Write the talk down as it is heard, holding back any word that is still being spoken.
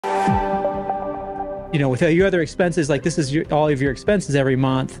with your other expenses, like this is all of your expenses every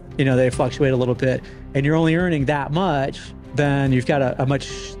month, they fluctuate a little bit and you're only earning that much, then you've got a much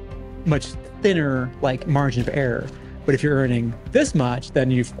thinner like margin of error. But if you're earning this much, then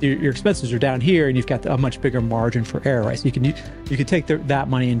your expenses are down here and you've got a much bigger margin for error, right? So you can take that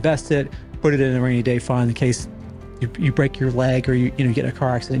money, invest it, put it in a rainy day fund in case you break your leg or you get in a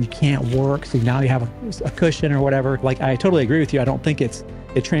car accident and you can't work. So now you have a cushion or whatever. Like, I totally agree with you. I don't think it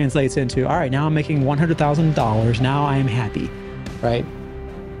translates into, all right, now I'm making $100,000. Now I am happy, right?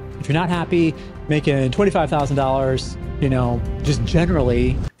 If you're not happy making $25,000, just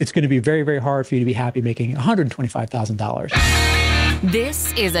generally, it's going to be very, very hard for you to be happy making $125,000.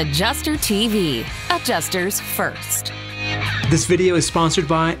 This is Adjuster TV, Adjusters First. This video is sponsored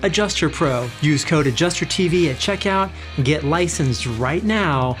by AdjusterPro. Use code AdjusterTV at checkout and get licensed right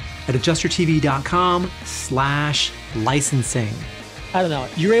now at adjustertv.com/licensing. I don't know.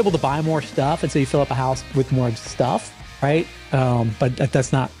 You're able to buy more stuff, and so you fill up a house with more stuff, right? But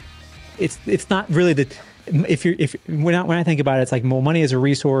that's not. It's not really the. When I think about it, it's like, well, money is a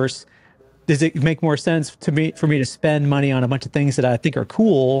resource. Does it make more sense for me to spend money on a bunch of things that I think are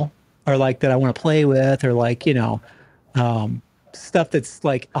cool, or like that I want to play with, or like stuff that's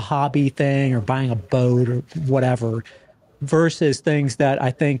like a hobby thing, or buying a boat or whatever, versus things that I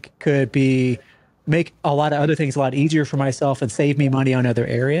think could make a lot of other things a lot easier for myself and save me money on other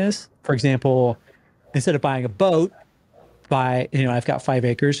areas. For example, instead of buying a boat, I've got 5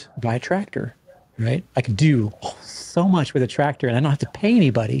 acres, buy a tractor, right? I can do so much with a tractor and I don't have to pay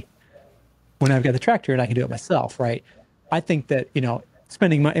anybody when I've got the tractor and I can do it myself, right? I think that,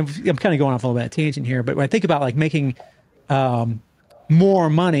 spending money, I'm kind of going off a little bit of a tangent here, but when I think about like making more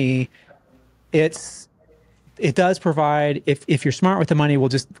money, it does provide, if you're smart with the money, we'll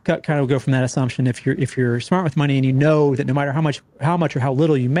just kind of go from that assumption. If you're smart with money and you know that no matter how much or how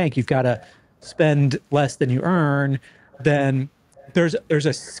little you make, you've got to spend less than you earn, then there's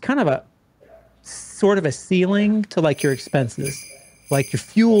a kind of a sort of a ceiling to like your expenses. Like your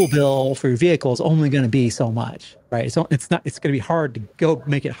fuel bill for your vehicle is only going to be so much, right? So it's going to be hard to go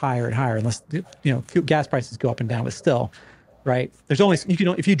make it higher and higher unless gas prices go up and down. But still, right? There's only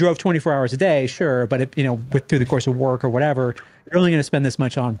if you drove 24 hours a day, sure, but if through the course of work or whatever, you're only going to spend this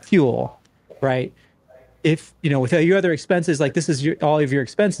much on fuel, right? If with your other expenses, like this is all of your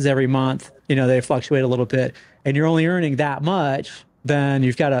expenses every month, they fluctuate a little bit, and you're only earning that much, then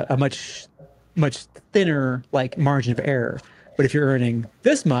you've got a much thinner like margin of error. But if you're earning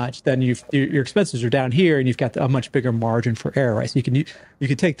this much, then your expenses are down here and you've got a much bigger margin for error, right? So you can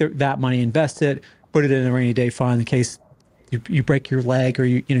take that money, invest it, put it in a rainy day fund in case you break your leg or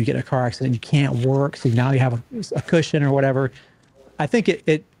you get in a car accident and you can't work. So now you have a cushion or whatever. I think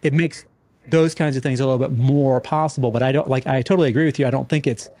it makes those kinds of things a little bit more possible. But I totally agree with you. I don't think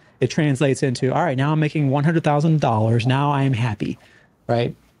it translates into, all right, now I'm making $100,000. Now I am happy,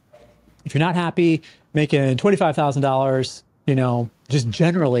 right? If you're not happy making $25,000, just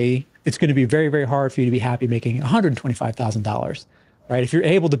generally, it's going to be very, very hard for you to be happy making $125,000, right? If you're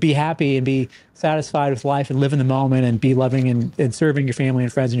able to be happy and be satisfied with life and live in the moment and be loving and serving your family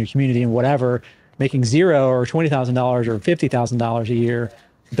and friends and your community and whatever, making $0 or $20,000 or $50,000 a year,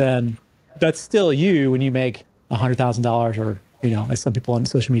 then that's still you when you make $100,000 or, as some people on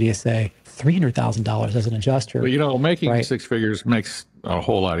social media say, $300,000 as an adjuster. Well, making right? 6 figures makes a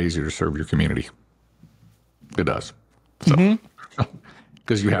whole lot easier to serve your community. It does. So,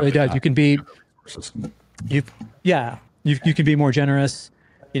 because you have, it does. You can be, you can be more generous.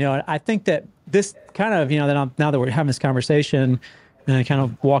 I think that this kind of, now that we're having this conversation and kind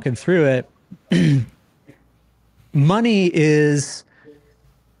of walking through it, money is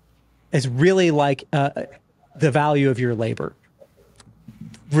really like the value of your labor.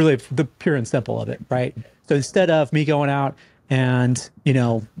 Really, the pure and simple of it, right? So instead of me going out and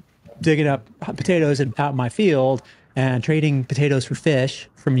digging up potatoes out in my field and trading potatoes for fish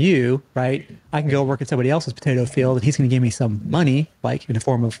from you, right? I can go work at somebody else's potato field and he's going to give me some money, like in the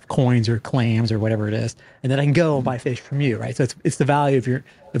form of coins or clams or whatever it is, and then I can go and buy fish from you, right? So it's the value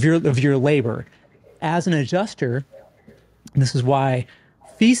of your labor. As an adjuster, this is why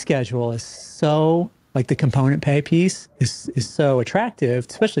fee schedule is so, like the component pay piece is so attractive,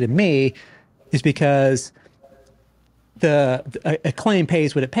 especially to me, is because a claim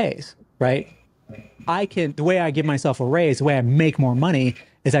pays what it pays, right? The way I give myself a raise, the way I make more money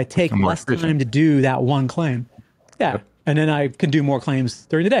is I take less time to do that one claim. Yeah. And then I can do more claims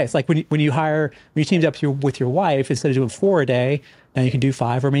during the day. It's like when you teamed up with your wife, instead of doing 4 a day, now you can do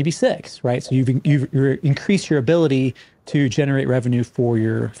 5 or maybe 6, right? So you've increased your ability to generate revenue for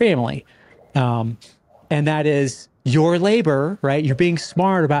your family. And that is your labor, right? You're being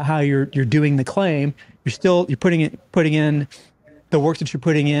smart about how you're doing the claim. You're putting in the work that you're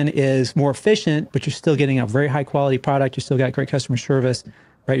putting in is more efficient, but you're still getting a very high quality product. You still got great customer service,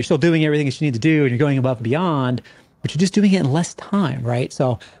 right? You're still doing everything that you need to do, and you're going above and beyond, but you're just doing it in less time, right?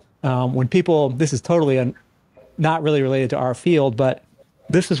 So when people, this is totally not really related to our field, but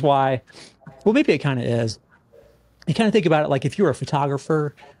this is why, well, maybe it kind of is. You kind of think about it like if you're a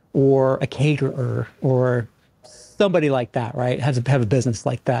photographer or a caterer or somebody like that, right? Have a business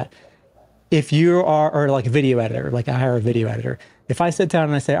like that. If you are, or like a video editor, like I hire a video editor. If I sit down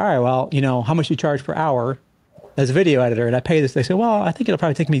and I say, all right, well, how much you charge per hour as a video editor, and I pay this, they say, well, I think it'll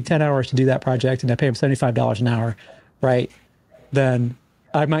probably take me 10 hours to do that project, and I pay him $75 an hour, right? Then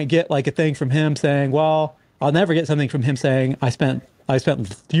I might get like a thing from him saying, well, I'll never get something from him saying I spent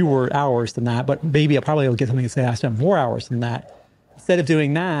fewer hours than that, but maybe I'll probably get something to say I spent more hours than that. Instead of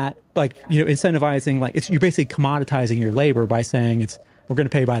doing that, like, incentivizing, like you're basically commoditizing your labor by saying we're going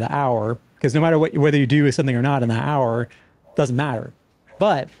to pay by the hour, because no matter whether you do something or not in that hour, doesn't matter.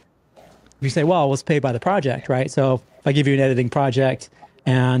 But if you say, well, let's pay by the project, right? So if I give you an editing project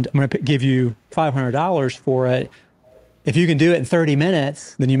and I'm going to give you $500 for it, if you can do it in 30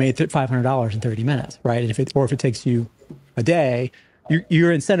 minutes, then you made $500 in 30 minutes, right? And if it takes you a day,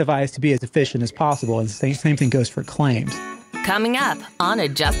 you're incentivized to be as efficient as possible. And the same thing goes for claims. Coming up on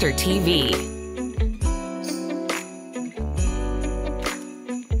Adjuster TV.